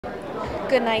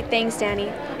Good night, thanks Danny.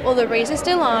 Well, the race is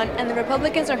still on and the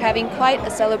Republicans are having quite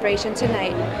a celebration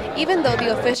tonight. Even though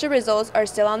the official results are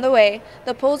still on the way,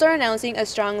 the polls are announcing a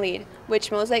strong lead,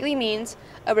 which most likely means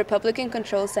a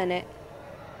Republican-controlled Senate.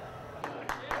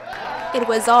 It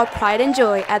was all pride and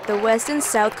joy at the West and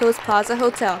South Coast Plaza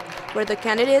Hotel, where the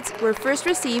candidates were first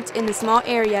received in the small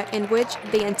area in which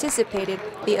they anticipated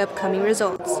the upcoming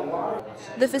results.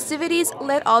 The festivities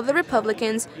led all the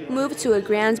Republicans move to a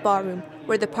grand ballroom,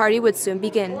 where the party would soon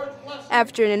begin.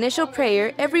 After an initial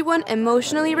prayer, everyone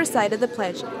emotionally recited the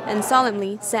pledge and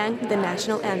solemnly sang the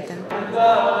national anthem.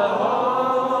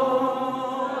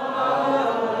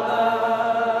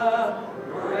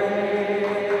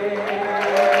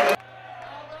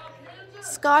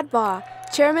 Scott Baugh,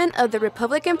 chairman of the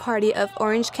Republican Party of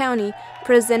Orange County,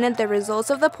 presented the results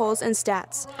of the polls and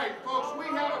stats. All right, folks, we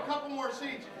have a couple more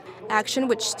seats. Action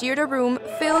which steered a room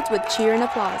filled with cheer and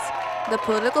applause. The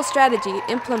political strategy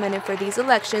implemented for these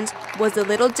elections was a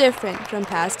little different from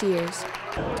past years.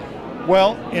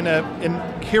 Well,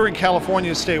 here in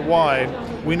California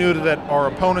statewide, we knew that our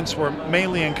opponents were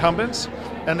mainly incumbents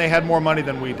and they had more money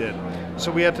than we did.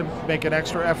 So we had to make an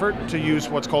extra effort to use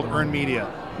what's called earned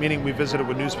media, meaning we visited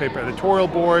with newspaper editorial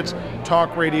boards,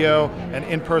 talk radio, and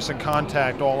in-person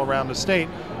contact all around the state.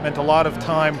 Meant a lot of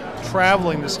time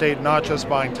traveling the state, not just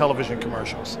buying television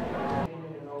commercials.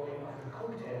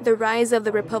 The rise of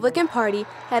the Republican Party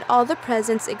had all the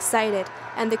presents excited,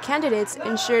 and the candidates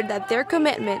ensured that their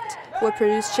commitment would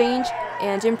produce change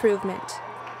and improvement.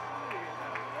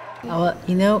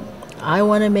 I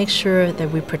want to make sure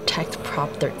that we protect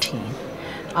Prop 13.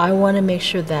 I want to make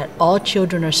sure that all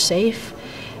children are safe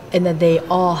and that they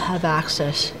all have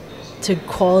access to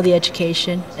quality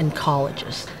education and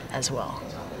colleges as well.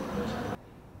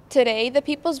 Today, the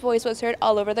people's voice was heard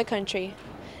all over the country.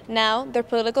 Now, their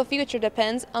political future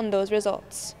depends on those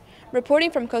results.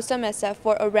 Reporting from Costa Mesa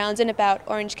for Around and About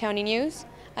Orange County News,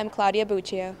 I'm Claudia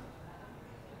Buccio.